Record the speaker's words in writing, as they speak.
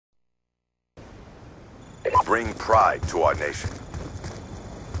Bring pride to our nation.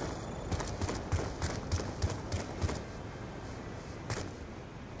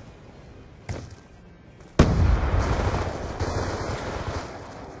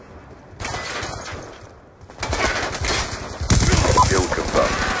 Kill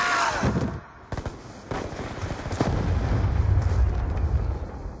confirmed.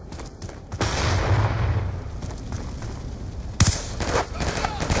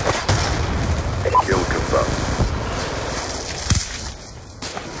 Kill confirmed.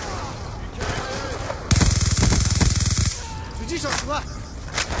 狙击手死了，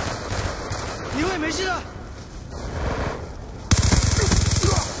你会没事的。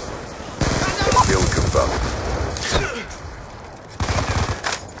 Kill confirmed.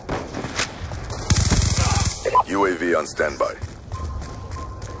 UAV on standby.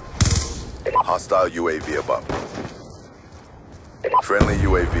 Hostile UAV above. Friendly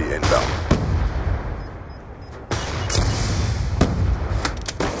UAV inbound.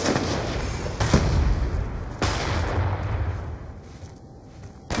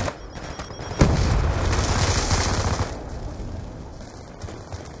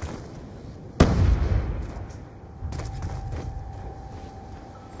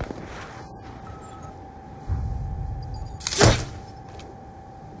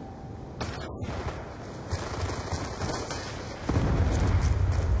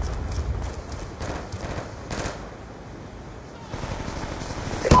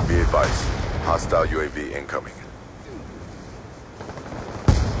 Be advised, hostile UAV incoming.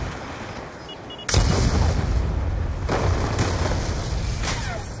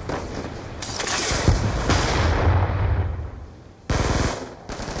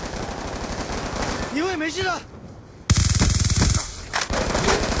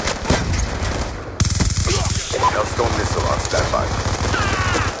 Hellstorm missile on standby.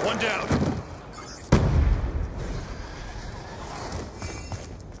 One down.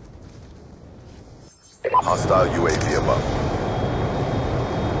 Hostile UAV above.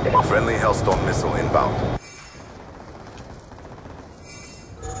 Friendly Hellstorm missile inbound.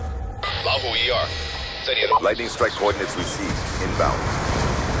 老虎1-2，在你的 Lightning strike coordinates received inbound.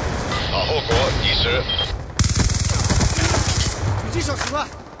 好后果已识。狙击手死了，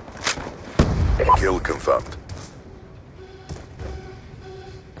 Kill confirmed.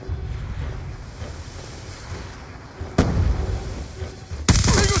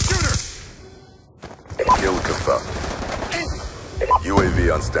 Kill confirmed.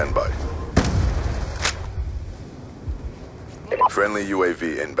 UAV on standby. Friendly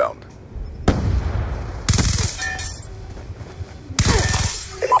UAV inbound.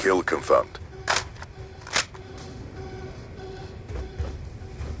 Kill confirmed.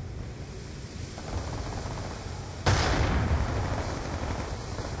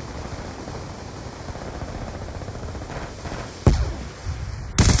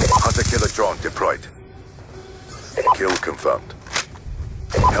 Hunter-killer drone deployed. Kill confirmed.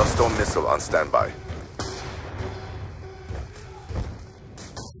 Hellstorm missile on standby.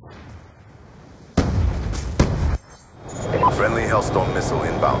 Friendly Hellstorm missile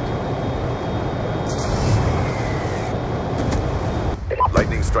inbound.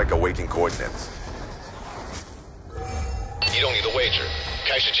 Lightning strike awaiting coordinates. 移动你的位置，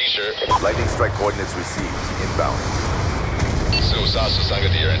开始计时。 Lightning strike coordinates received inbound. 失误杀死3个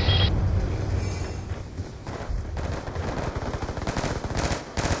敌人。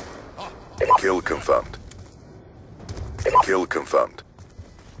 Kill confirmed. Kill confirmed.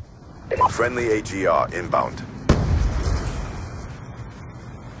 Friendly AGR inbound.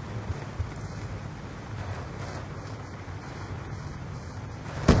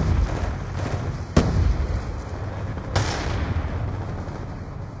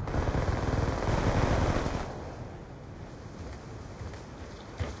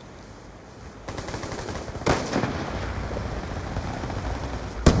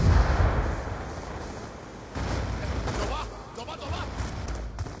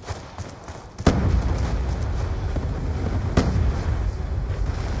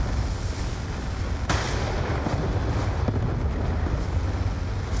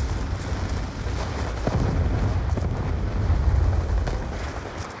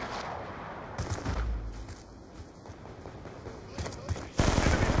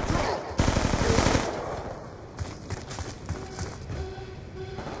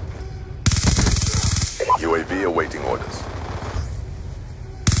 UAV awaiting orders.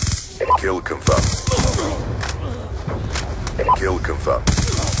 Kill confirmed. Kill confirmed.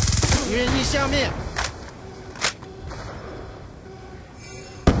 敌人逆下面，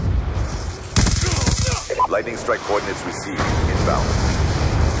 Lightning strike coordinates received inbound.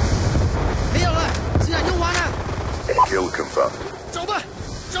 没有了，竟然用 confirmed. 走吧，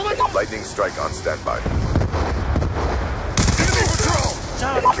走吧，走。 Lightning strike on standby. Enemy patrol!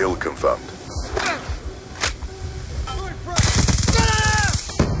 杀了。 Kill confirmed.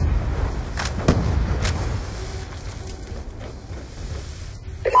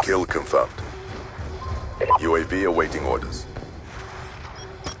 Kill confirmed. UAV awaiting orders.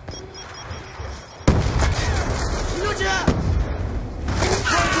 停住起来！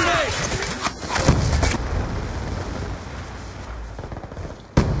快出来！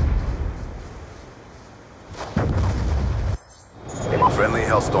 Friendly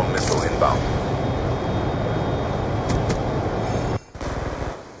Hellstorm missile inbound.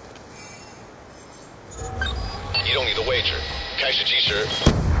 移动你的位置，开始计时。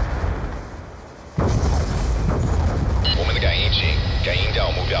我们的感应器感应到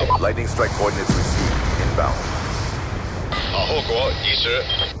目标， Lightning strike coordinates received. Inbound. 好后果移时。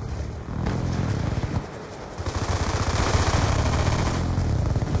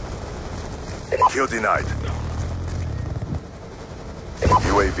 Kill denied.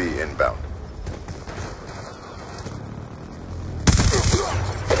 UAV inbound.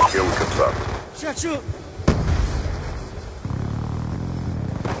 Kill confirmed. 下车。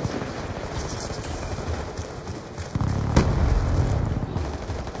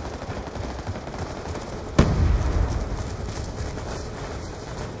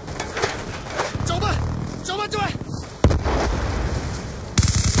 走吧，走吧，走吧。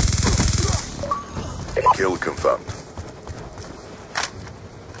 Kill confirmed.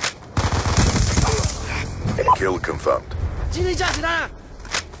 Kill confirmed. 精力架起来。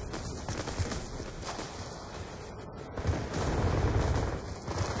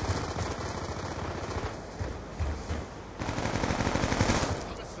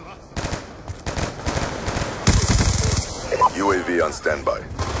 UAV on standby.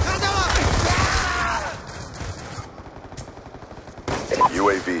 看到了。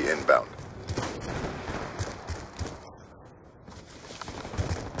 UAV inbound.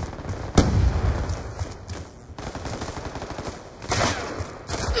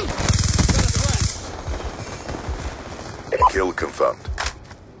 Kill confirmed.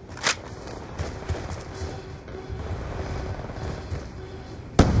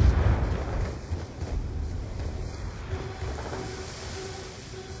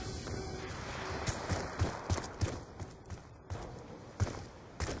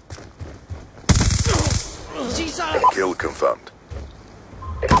 Kill confirmed.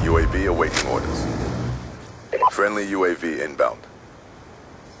 UAV awaiting orders. Friendly UAV inbound.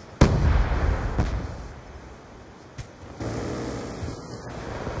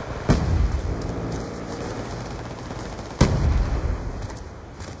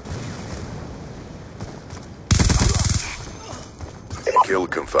 Kill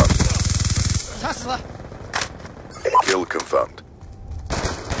confirmed. 他死了。 Kill confirmed.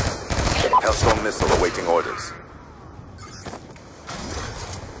 Hellstorm missile awaiting orders.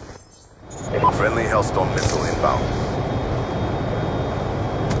 Friendly Hellstorm missile inbound.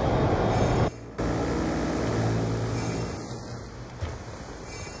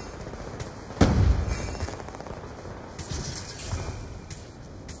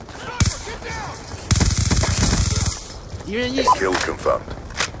 Get down! 敌人意识。 Kill confirmed.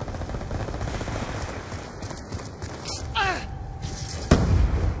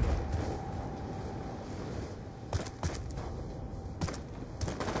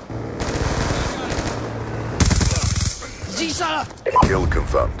 已经杀了。 Kill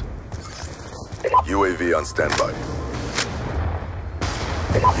confirmed. UAV on standby.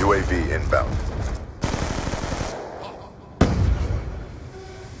 UAV inbound.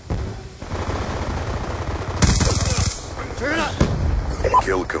 确认了。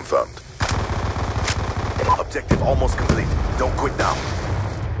 Kill confirmed. Objective almost complete. Don't quit now.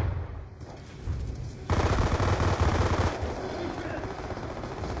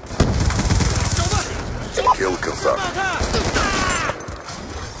 Kill confirmed. 骂他。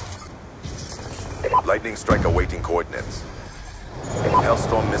 Lightning strike awaiting coordinates.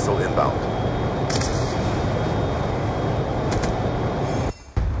 Hellstorm missile inbound.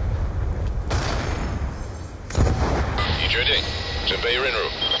 已决定，准备任务。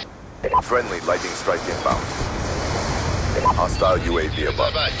 Friendly lightning strike inbound. Hostile UAV 在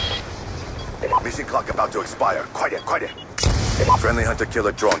above. 办， Mission clock about to expire. 快点，快点. Friendly hunter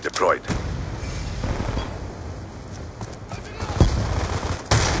killer drone deployed.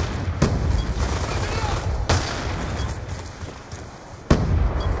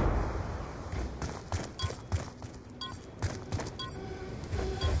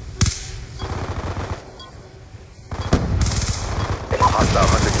 Hostile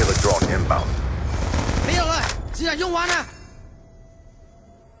hunter killer drone inbound. 没有了，只机长用完了。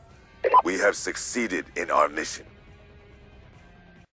 We have succeeded in our mission.